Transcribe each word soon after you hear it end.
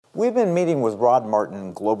We've been meeting with Rod Martin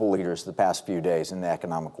and global leaders the past few days in the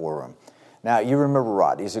Economic War Room. Now, you remember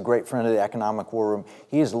Rod. He's a great friend of the Economic War Room.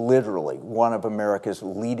 He is literally one of America's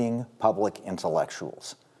leading public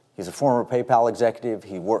intellectuals. He's a former PayPal executive.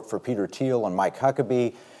 He worked for Peter Thiel and Mike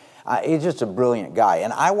Huckabee. He's just a brilliant guy.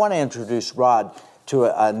 And I want to introduce Rod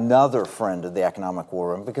to another friend of the Economic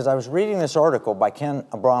War Room, because I was reading this article by Ken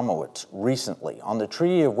Abramowitz recently on the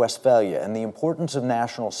Treaty of Westphalia and the importance of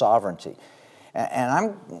national sovereignty. And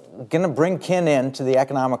I'm going to bring Ken in to the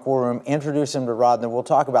Economic War Room, introduce him to Rod, and then we'll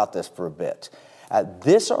talk about this for a bit.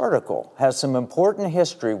 This article has some important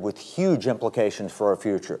history with huge implications for our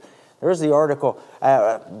future. There's the article.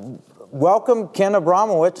 Welcome, Ken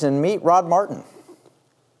Abramowitz, and meet Rod Martin.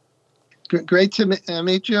 Great to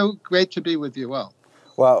meet you. Great to be with you all.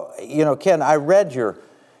 Well, you know, Ken, I read your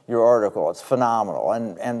article. It's phenomenal.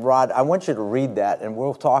 And Rod, I want you to read that, and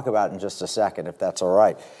we'll talk about it in just a second, if that's all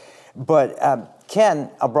right. But Ken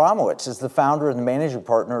Abramowitz is the founder and the managing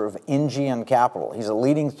partner of NGN Capital. He's a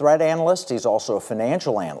leading threat analyst. He's also a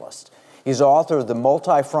financial analyst. He's the author of The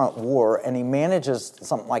Multi-Front War, and he manages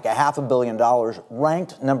something like $500 million,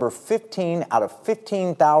 ranked number 15 out of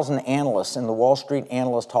 15,000 analysts in the Wall Street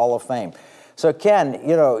Analyst Hall of Fame. So, Ken,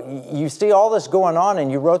 you know, you see all this going on, and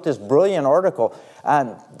you wrote this brilliant article.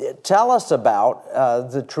 Tell us about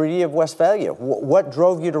the Treaty of Westphalia. What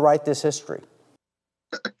drove you to write this history?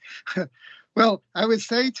 Well, I would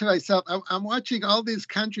say to myself, I'm watching all these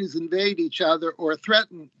countries invade each other or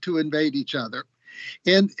threaten to invade each other.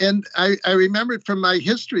 And I remembered from my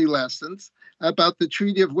history lessons about the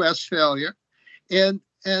Treaty of Westphalia. And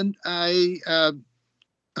I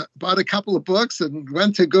bought a couple of books and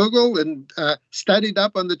went to Google and studied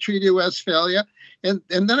up on the Treaty of Westphalia. And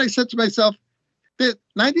then I said to myself that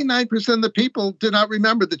 99% of the people do not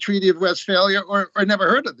remember the Treaty of Westphalia or never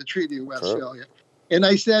heard of the Treaty of Westphalia. Sure. And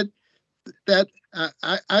I said that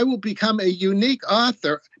I will become a unique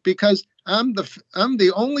author because I'm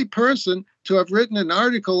the only person to have written an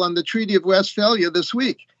article on the Treaty of Westphalia this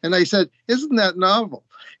week. And I said, isn't that novel?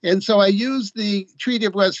 And so I used the Treaty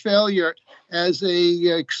of Westphalia as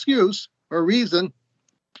a excuse or reason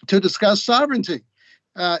to discuss sovereignty.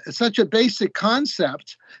 Such a basic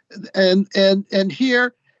concept. And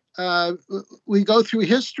here we go through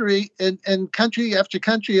history, and country after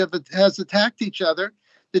country has attacked each other.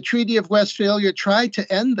 The Treaty of Westphalia tried to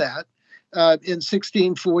end that in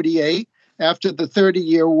 1648 after the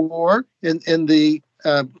 30-Year War and the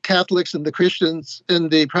Catholics and the Christians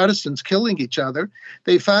and the Protestants killing each other.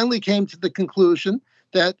 They finally came to the conclusion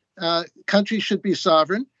that countries should be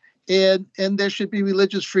sovereign and there should be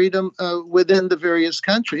religious freedom within the various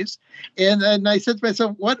countries. And I said to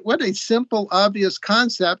myself, what a simple, obvious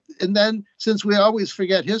concept. And then, since we always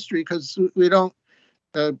forget history because we don't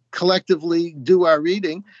collectively do our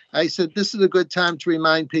reading, I said, this is a good time to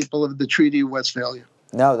remind people of the Treaty of Westphalia.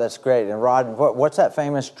 No, that's great. And Rod, what's that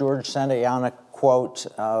famous George Santayana quote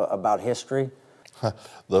about history?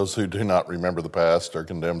 Those who do not remember the past are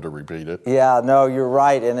condemned to repeat it. Yeah, no, you're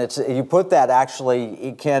right. And you put that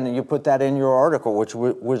actually, Ken, you put that in your article, which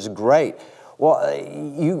was great. Well,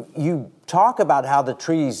 you talk about how the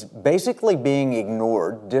treaty's basically being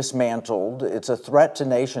ignored, dismantled. It's a threat to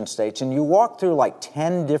nation states. And you walk through like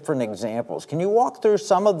 10 different examples. Can you walk through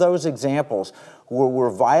some of those examples where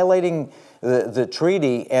we're violating the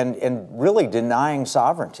treaty and really denying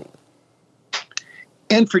sovereignty?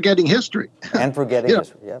 And forgetting history. And forgetting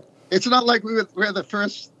history, yeah. It's not like we're the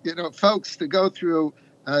first, folks to go through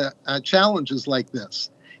challenges like this.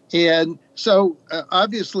 And so,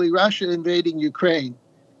 obviously, Russia invading Ukraine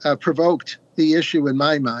provoked the issue in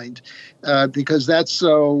my mind because that's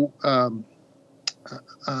so. And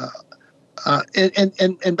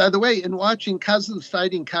by the way, in watching cousins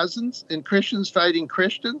fighting cousins and Christians fighting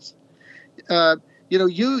Christians,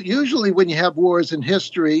 usually when you have wars in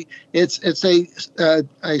history, it's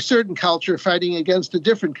a certain culture fighting against a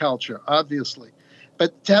different culture, obviously.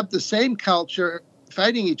 But to have the same culture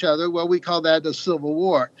fighting each other, well, we call that a civil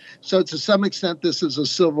war. So to some extent, this is a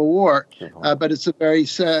civil war, but it's a very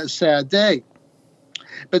sad day.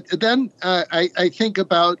 But then I think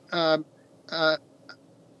about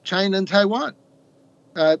China and Taiwan.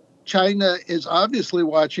 China is obviously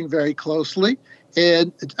watching very closely,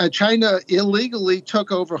 and China illegally took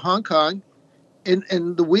over Hong Kong,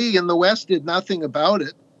 and we in the West did nothing about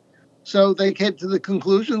it. So they came to the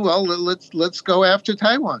conclusion, well, let's go after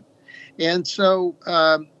Taiwan. And so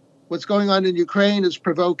what's going on in Ukraine is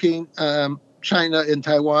provoking China and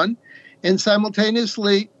Taiwan. And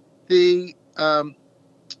simultaneously, the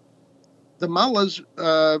mullahs,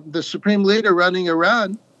 the supreme leader running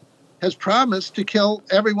Iran, has promised to kill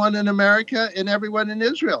everyone in America and everyone in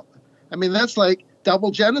Israel. I mean, that's like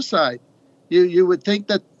double genocide. You would think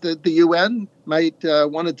that the UN might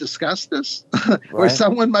want to discuss this, or Right.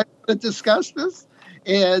 someone might want to discuss this,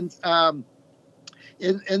 and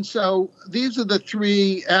so these are the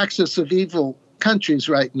three axis of evil countries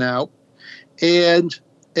right now, and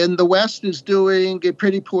the West is doing a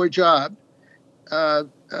pretty poor job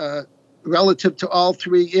relative to all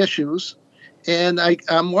three issues, and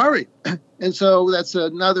I'm worried, and so that's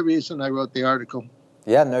another reason I wrote the article.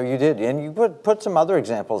 Yeah, no, you did. And you put some other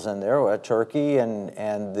examples in there, Turkey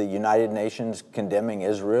and the United Nations condemning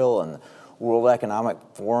Israel and the World Economic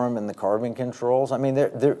Forum and the carbon controls. I mean,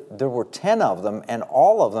 there were 10 of them, and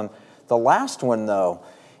all of them. The last one, though,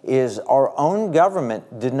 is our own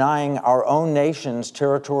government denying our own nation's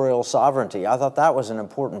territorial sovereignty. I thought that was an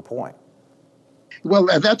important point. Well,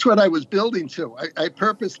 that's what I was building to. I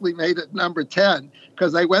purposely made it number 10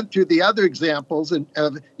 because I went through the other examples, and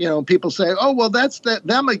people say, "Oh, well, that's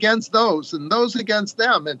them against those, and those against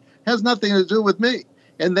them, and has nothing to do with me."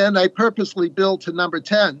 And then I purposely built to number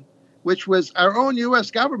 10, which was our own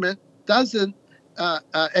U.S. government doesn't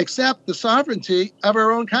accept the sovereignty of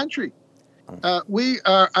our own country. We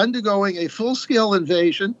are undergoing a full-scale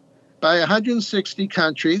invasion by 160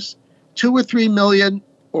 countries, 2 or 3 million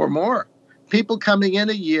or more people coming in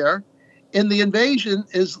a year, and the invasion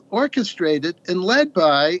is orchestrated and led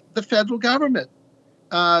by the federal government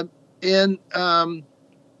in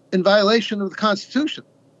violation of the Constitution.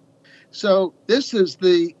 So this is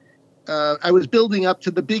I was building up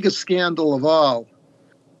to the biggest scandal of all,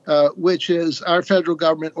 which is our federal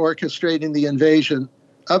government orchestrating the invasion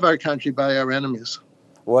of our country by our enemies.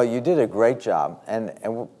 Well, you did a great job, and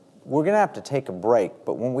we're going to have to take a break,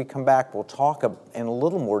 but when we come back, we'll talk in a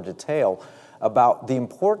little more detail about the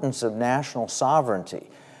importance of national sovereignty.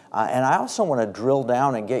 And I also want to drill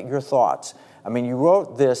down and get your thoughts. I mean, you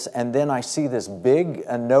wrote this, and then I see this big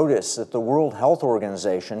notice that the World Health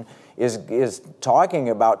Organization is talking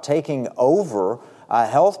about taking over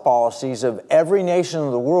health policies of every nation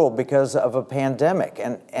in the world because of a pandemic.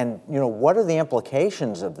 And what are the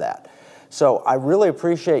implications of that? So I really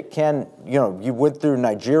appreciate, Ken, you went through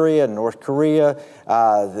Nigeria, North Korea,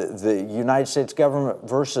 the United States government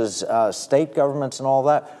versus state governments and all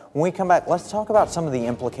that. When we come back, let's talk about some of the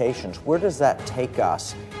implications. Where does that take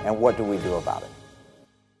us, and what do we do about it?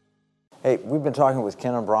 Hey, we've been talking with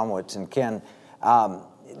Ken Abramowitz, and Ken,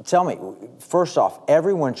 tell me, first off,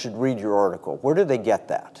 everyone should read your article. Where do they get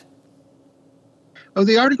that? Oh,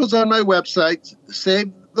 the article's on my website,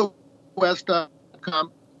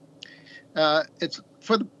 SaveTheWest.com. I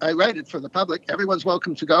write it for the public. Everyone's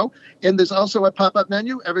welcome to go. And there's also a pop-up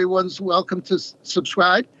menu. Everyone's welcome to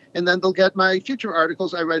subscribe, and then they'll get my future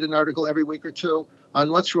articles. I write an article every week or two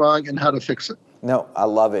on what's wrong and how to fix it. No, I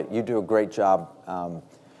love it. You do a great job.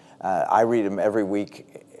 I read them every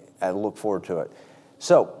week. I look forward to it.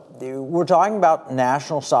 So we're talking about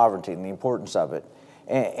national sovereignty and the importance of it.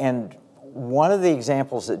 And one of the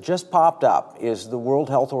examples that just popped up is the World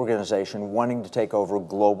Health Organization wanting to take over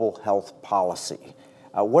global health policy.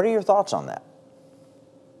 What are your thoughts on that?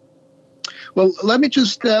 Well, let me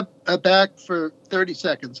just step back for 30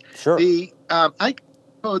 seconds. Sure. I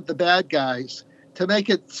code the bad guys to make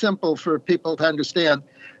it simple for people to understand.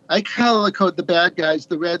 I color code the bad guys,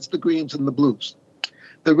 the reds, the greens, and the blues.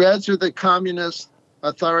 The reds are the communists,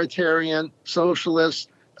 authoritarian, socialists,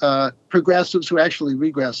 progressives who are actually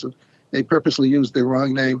regressive. They purposely used their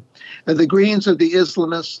wrong name. And the greens are the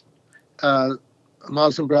Islamists,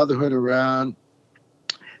 Muslim Brotherhood, Iran.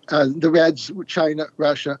 The reds, China,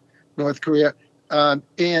 Russia, North Korea. And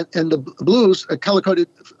the blues, color-coded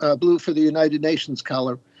blue for the United Nations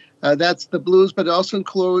color. That's the blues, but it also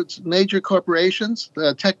includes major corporations,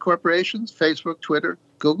 tech corporations, Facebook, Twitter,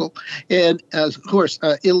 Google, and of course,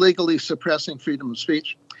 illegally suppressing freedom of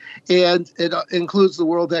speech. And it includes the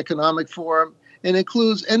World Economic Forum, and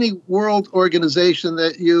includes any world organization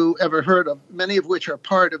that you ever heard of, many of which are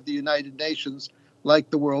part of the United Nations, like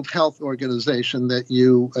the World Health Organization that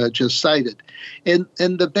you just cited. And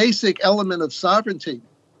the basic element of sovereignty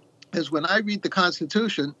is when I read the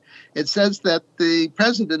Constitution, it says that the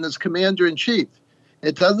president is commander-in-chief.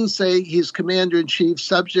 It doesn't say he's commander-in-chief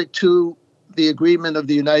subject to the agreement of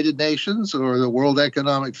the United Nations or the World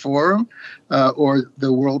Economic Forum or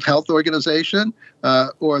the World Health Organization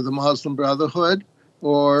or the Muslim Brotherhood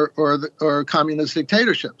or communist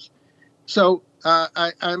dictatorships. So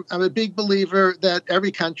I'm a big believer that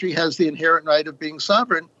every country has the inherent right of being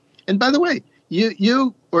sovereign. And by the way,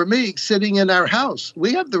 you or me sitting in our house,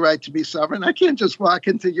 we have the right to be sovereign. I can't just walk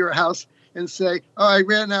into your house and say, oh, I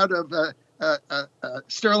ran out of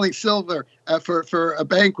sterling silver for a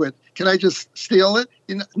banquet. Can I just steal it?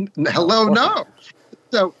 Hello, no.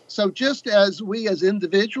 So just as we as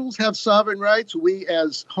individuals have sovereign rights, we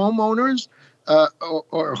as homeowners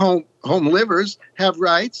or home livers have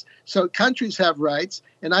rights. So countries have rights,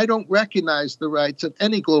 and I don't recognize the rights of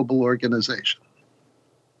any global organization.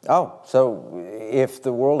 Oh, so if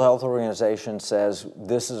the World Health Organization says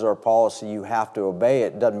this is our policy, you have to obey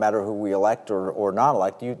it, doesn't matter who we elect or not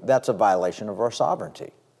elect, that's a violation of our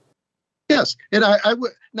sovereignty. Yes, and I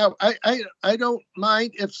would now. I don't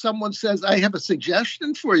mind if someone says I have a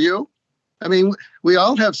suggestion for you. I mean, we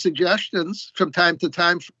all have suggestions from time to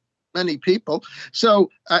time from many people. So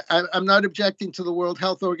I'm not objecting to the World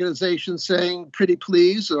Health Organization saying "pretty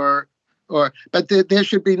please" but there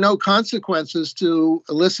should be no consequences to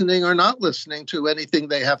listening or not listening to anything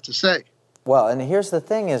they have to say. Well, and here's the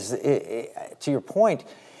thing: is to your point.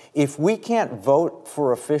 If we can't vote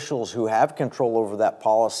for officials who have control over that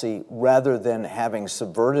policy rather than having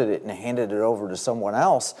subverted it and handed it over to someone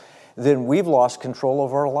else, then we've lost control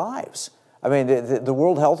of our lives. I mean, the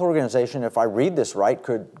World Health Organization, if I read this right,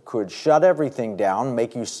 could shut everything down,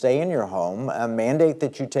 make you stay in your home, mandate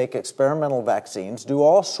that you take experimental vaccines, do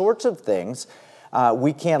all sorts of things.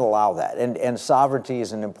 We can't allow that. And sovereignty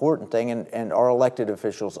is an important thing, and our elected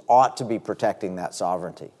officials ought to be protecting that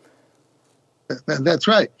sovereignty. That's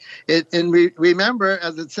right. And remember,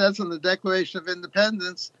 as it says in the Declaration of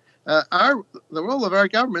Independence, the role of our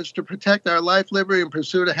government is to protect our life, liberty, and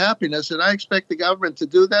pursuit of happiness. And I expect the government to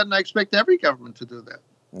do that, and I expect every government to do that.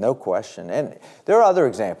 No question. And there are other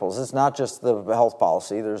examples. It's not just the health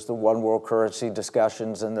policy. There's the one world currency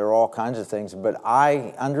discussions, and there are all kinds of things. But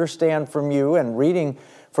I understand from you and reading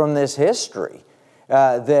from this history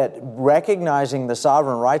that recognizing the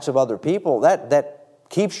sovereign rights of other people, that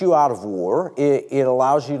keeps you out of war, it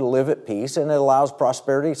allows you to live at peace, and it allows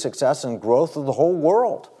prosperity, success, and growth of the whole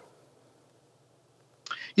world.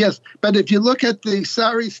 Yes, but if you look at the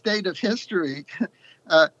sorry state of history,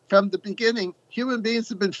 from the beginning, human beings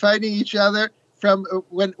have been fighting each other from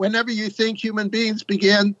whenever you think human beings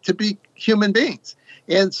began to be human beings.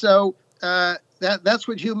 And so that's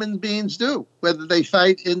what human beings do, whether they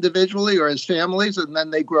fight individually or as families, and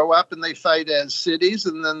then they grow up and they fight as cities,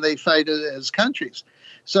 and then they fight as countries.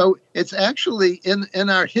 So it's actually in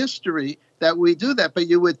our history that we do that. But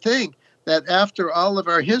you would think that after all of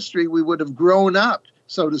our history, we would have grown up,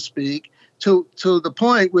 so to speak, to the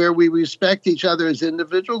point where we respect each other as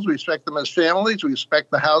individuals, we respect them as families, we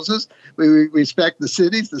respect the houses, we respect the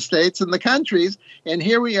cities, the states, and the countries. And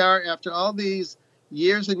here we are after all these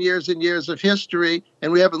years and years and years of history,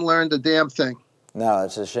 and we haven't learned a damn thing. No,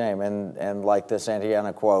 it's a shame. And like the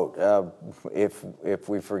Santayana quote, if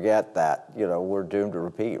we forget that, we're doomed to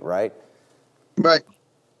repeat, right? Right.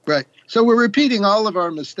 So we're repeating all of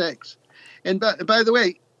our mistakes. And by the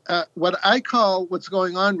way, what I call what's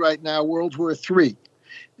going on right now, World War III.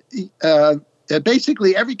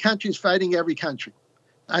 Basically, every country is fighting every country.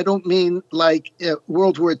 I don't mean like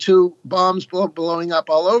World War II, bombs blowing up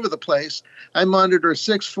all over the place. I monitor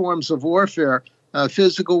 6 forms of warfare: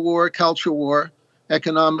 physical war, cultural war,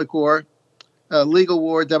 economic war, legal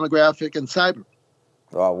war, demographic, and cyber.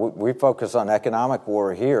 Well, we focus on economic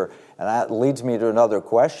war here, and that leads me to another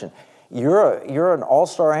question. You're an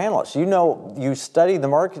all-star analyst. You study the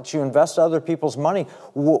markets, you invest other people's money.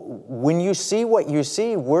 When you see what you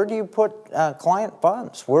see, where do you put client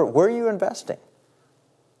funds? Where are you investing?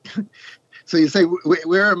 So you say,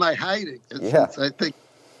 where am I hiding? It's I think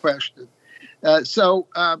question.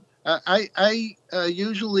 I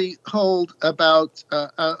usually hold about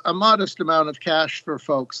a modest amount of cash for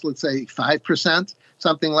folks, let's say 5%,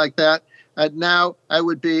 something like that. Now I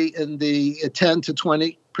would be in the 10 to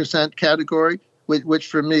 20% category, which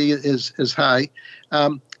for me is high.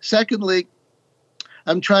 Secondly,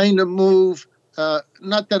 I'm trying to move,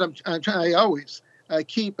 not that I always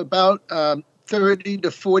keep about 30 to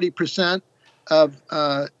 40% of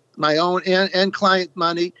my own and client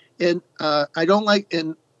money. And I don't like,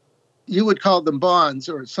 and you would call them bonds,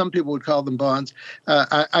 or some people would call them bonds.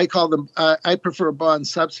 I call them, I prefer bond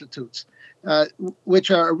substitutes, which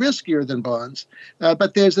are riskier than bonds.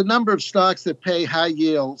 But there's a number of stocks that pay high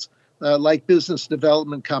yields, like business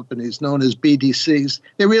development companies known as BDCs.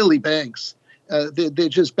 They're really banks. They're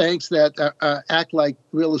just banks that act like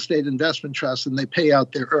real estate investment trusts, and they pay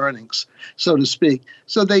out their earnings, so to speak.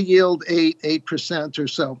 So they yield 8% or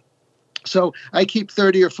so. So I keep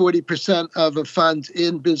 30 or 40% of a fund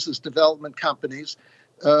in business development companies,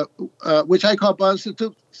 which I call bond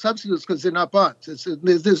substitutes because they're not bonds.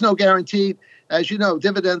 There's no guaranteed. As you know,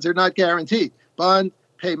 dividends are not guaranteed. Bond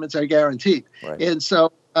payments are guaranteed. Right. And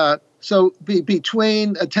so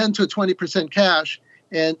between a 10 to 20% cash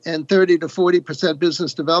and 30 to 40%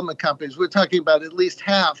 business development companies, we're talking about at least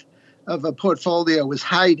half of a portfolio is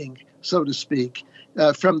hiding, so to speak,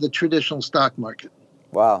 from the traditional stock market.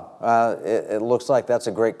 Wow, it looks like that's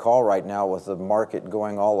a great call right now with the market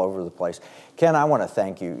going all over the place. Ken, I want to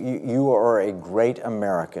thank you. You are a great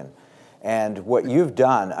American. And what you've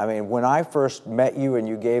done, I mean, when I first met you and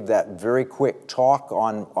you gave that very quick talk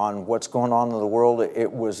on what's going on in the world,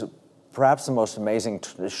 it was perhaps the most amazing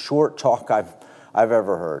short talk I've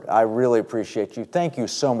ever heard. I really appreciate you. Thank you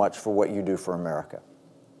so much for what you do for America.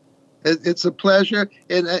 It's a pleasure,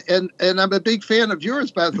 and I'm a big fan of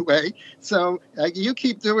yours, by the way. So you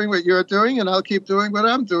keep doing what you're doing, and I'll keep doing what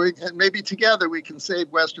I'm doing, and maybe together we can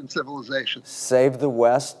save Western civilization. Save the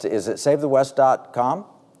West. Is it SaveTheWest.com?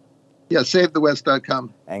 Yeah,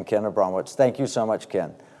 SaveTheWest.com. And Ken Abramowitz. Thank you so much,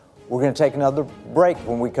 Ken. We're going to take another break.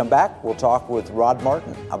 When we come back, we'll talk with Rod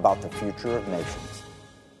Martin about the future of nations.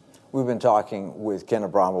 We've been talking with Ken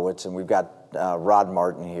Abramowitz, and we've got Rod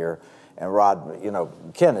Martin here. And Rod, you know,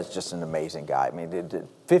 Ken is just an amazing guy. I mean,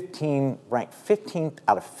 ranked 15th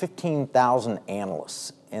out of 15,000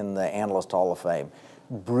 analysts in the Analyst Hall of Fame.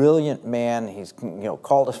 Brilliant man. He's, you know,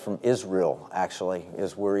 called us from Israel, actually,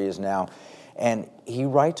 is where he is now. And he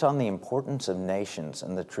writes on the importance of nations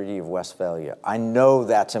in the Treaty of Westphalia. I know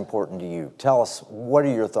that's important to you. Tell us, what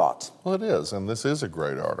are your thoughts? Well, it is, and this is a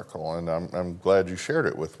great article, and I'm glad you shared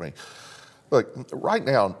it with me. Look, right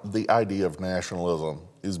now, the idea of nationalism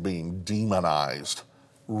is being demonized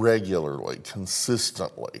regularly,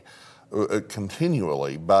 consistently,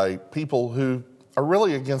 continually by people who are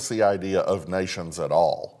really against the idea of nations at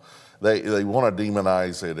all. They want to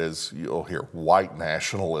demonize it as, you'll hear, white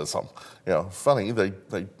nationalism. You know, funny, they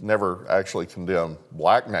never actually condemn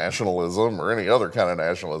black nationalism or any other kind of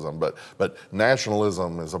nationalism, but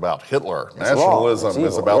nationalism is about Hitler. Nationalism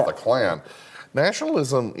is about the Klan.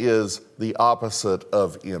 Nationalism is the opposite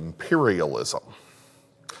of imperialism.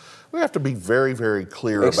 We have to be very, very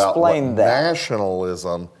clear about what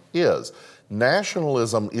nationalism is.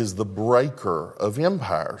 Nationalism is the breaker of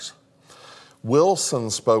empires. Wilson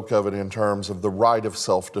spoke of it in terms of the right of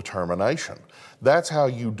self-determination. That's how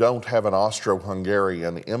you don't have an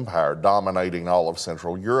Austro-Hungarian empire dominating all of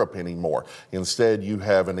Central Europe anymore. Instead, you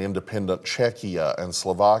have an independent Czechia and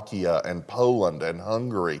Slovakia and Poland and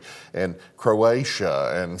Hungary and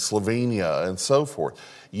Croatia and Slovenia and so forth.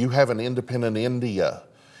 You have an independent India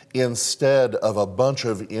instead of a bunch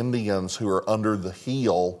of Indians who are under the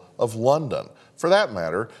heel of London. For that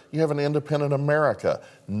matter, you have an independent America,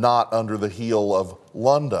 not under the heel of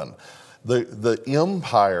London. The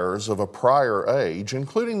empires of a prior age,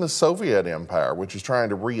 including the Soviet Empire, which is trying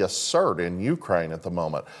to reassert in Ukraine at the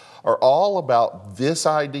moment, are all about this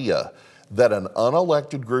idea that an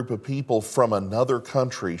unelected group of people from another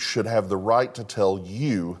country should have the right to tell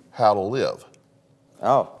you how to live.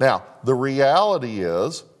 Oh. Now, the reality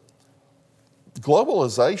is,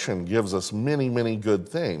 globalization gives us many, many good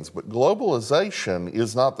things, but globalization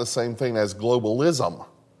is not the same thing as globalism.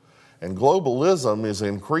 And globalism is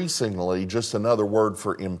increasingly just another word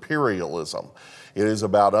for imperialism. It is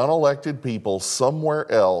about unelected people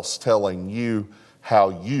somewhere else telling you how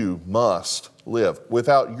you must live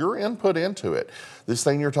without your input into it. This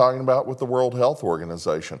thing you're talking about with the World Health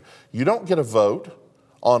Organization, you don't get a vote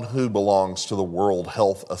on who belongs to the World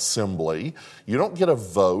Health Assembly. You don't get a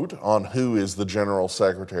vote on who is the General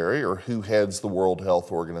Secretary or who heads the World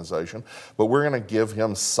Health Organization, but we're going to give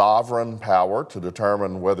him sovereign power to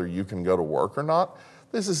determine whether you can go to work or not.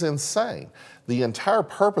 This is insane. The entire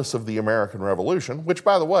purpose of the American Revolution, which,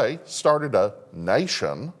 by the way, started a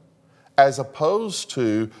nation, as opposed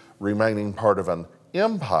to remaining part of an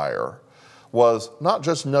empire, was not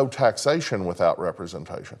just no taxation without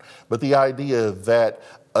representation, but the idea that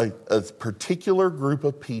a particular group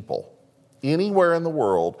of people anywhere in the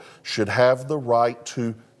world should have the right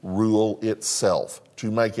to rule itself,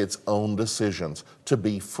 to make its own decisions, to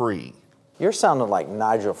be free. You're sounding like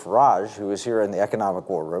Nigel Farage, who was here in the Economic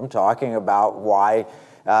War Room, talking about why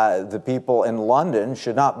the people in London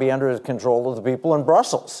should not be under the control of the people in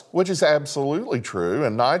Brussels. Which is absolutely true,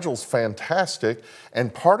 and Nigel's fantastic,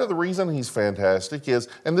 and part of the reason he's fantastic is,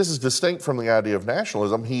 and this is distinct from the idea of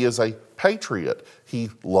nationalism, he is a patriot.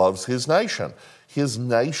 He loves his nation. His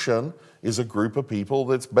nation is a group of people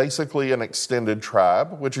that's basically an extended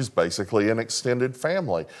tribe, which is basically an extended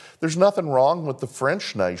family. There's nothing wrong with the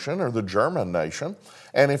French nation or the German nation,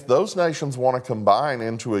 and if those nations want to combine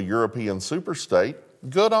into a European superstate,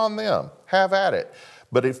 good on them, have at it.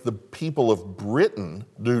 But if the people of Britain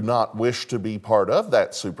do not wish to be part of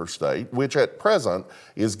that superstate, which at present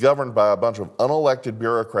is governed by a bunch of unelected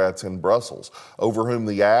bureaucrats in Brussels, over whom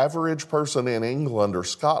the average person in England or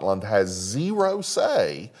Scotland has zero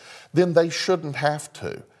say, then they shouldn't have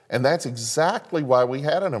to. And that's exactly why we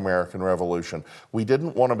had an American Revolution. We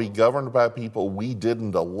didn't want to be governed by people we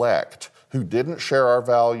didn't elect, who didn't share our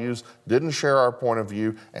values, didn't share our point of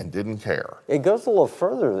view, and didn't care. It goes a little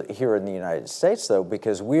further here in the United States, though,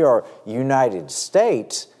 because we are United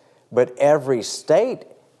States, but every state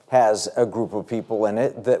has a group of people in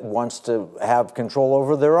it that wants to have control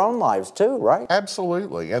over their own lives too, right?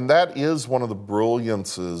 Absolutely. And that is one of the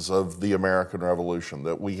brilliances of the American Revolution,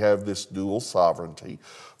 that we have this dual sovereignty.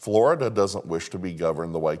 Florida doesn't wish to be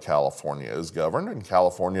governed the way California is governed, and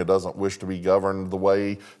California doesn't wish to be governed the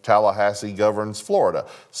way Tallahassee governs Florida.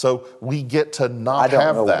 So we get to not have that.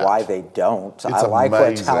 I don't know why they don't. It's I like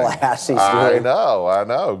amazing. what Tallahassee's doing. I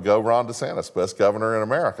know. Go Ron DeSantis, best governor in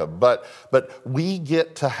America. But we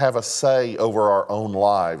get to have a say over our own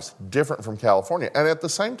lives, different from California. And at the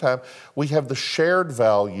same time, we have the shared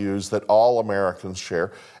values that all Americans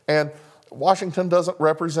share. And Washington doesn't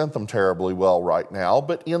represent them terribly well right now,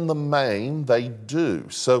 but in the main, they do.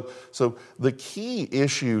 So the key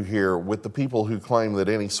issue here with the people who claim that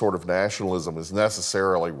any sort of nationalism is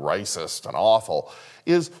necessarily racist and awful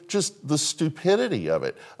is just the stupidity of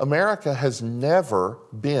it. America has never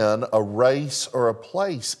been a race or a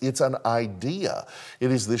place. It's an idea.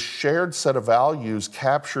 It is this shared set of values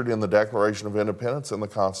captured in the Declaration of Independence and the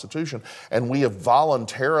Constitution, and we have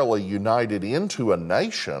voluntarily united into a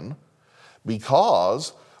nation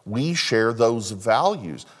because we share those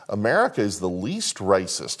values. America is the least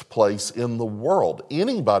racist place in the world.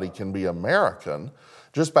 Anybody can be American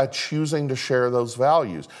just by choosing to share those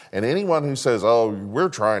values. And anyone who says, oh, we're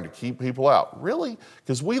trying to keep people out, really?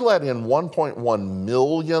 Because we let in 1.1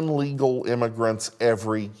 million legal immigrants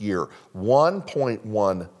every year.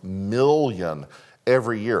 1.1 million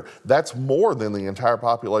every year. That's more than the entire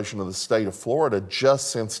population of the state of Florida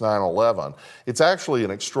just since 9/11. It's actually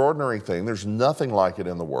an extraordinary thing. There's nothing like it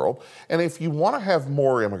in the world. And if you want to have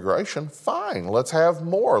more immigration, fine, let's have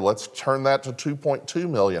more. Let's turn that to 2.2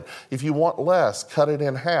 million. If you want less, cut it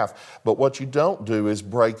in half. But what you don't do is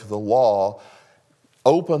break the law,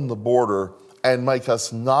 open the border, and make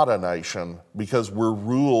us not a nation because we're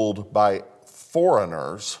ruled by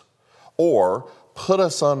foreigners, or put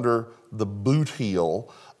us under the boot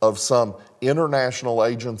heel of some international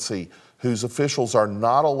agency whose officials are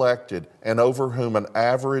not elected and over whom an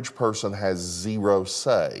average person has zero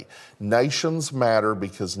say. Nations matter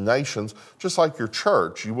because nations, just like your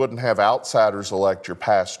church, you wouldn't have outsiders elect your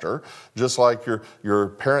pastor, just like your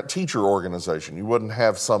parent-teacher organization, you wouldn't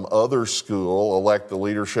have some other school elect the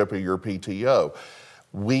leadership of your PTO.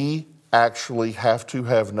 We actually have to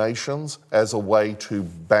have nations as a way to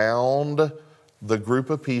bound the group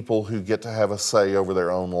of people who get to have a say over their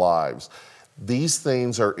own lives. These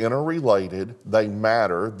things are interrelated, they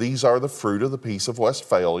matter. These are the fruit of the Peace of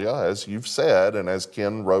Westphalia, as you've said, and as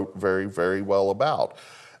Ken wrote very, very well about.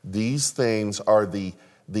 These things are the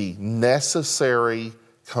necessary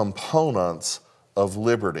components of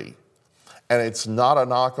liberty. And it's not a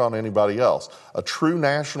knock on anybody else. A true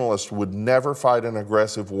nationalist would never fight an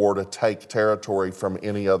aggressive war to take territory from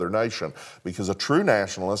any other nation, because a true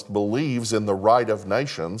nationalist believes in the right of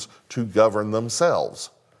nations to govern themselves.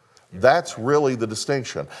 That's really the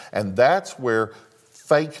distinction. And that's where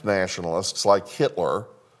fake nationalists like Hitler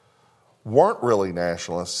weren't really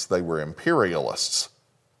nationalists, they were imperialists,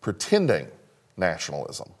 pretending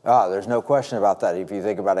nationalism. There's no question about that. If you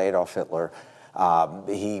think about Adolf Hitler,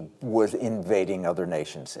 he was invading other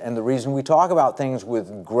nations. And the reason we talk about things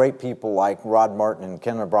with great people like Rod Martin and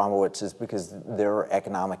Ken Abramowitz is because there are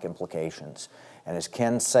economic implications. And as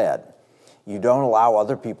Ken said, you don't allow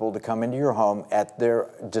other people to come into your home at their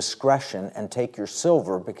discretion and take your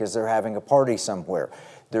silver because they're having a party somewhere.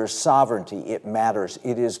 There's sovereignty. It matters.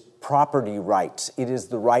 It is property rights. It is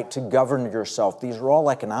the right to govern yourself. These are all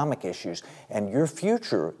economic issues. And your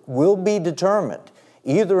future will be determined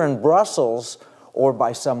either in Brussels or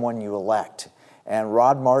by someone you elect. And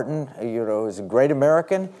Rod Martin, is a great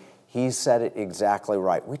American. He said it exactly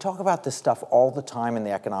right. We talk about this stuff all the time in the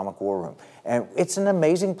Economic War Room. And it's an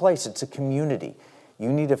amazing place. It's a community.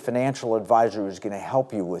 You need a financial advisor who's going to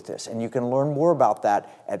help you with this. And you can learn more about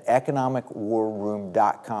that at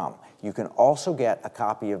economicwarroom.com. You can also get a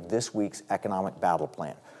copy of this week's Economic Battle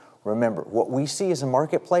Plan. Remember, what we see as a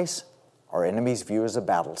marketplace, our enemies view as a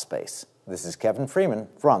battle space. This is Kevin Freeman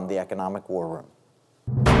from the Economic War Room.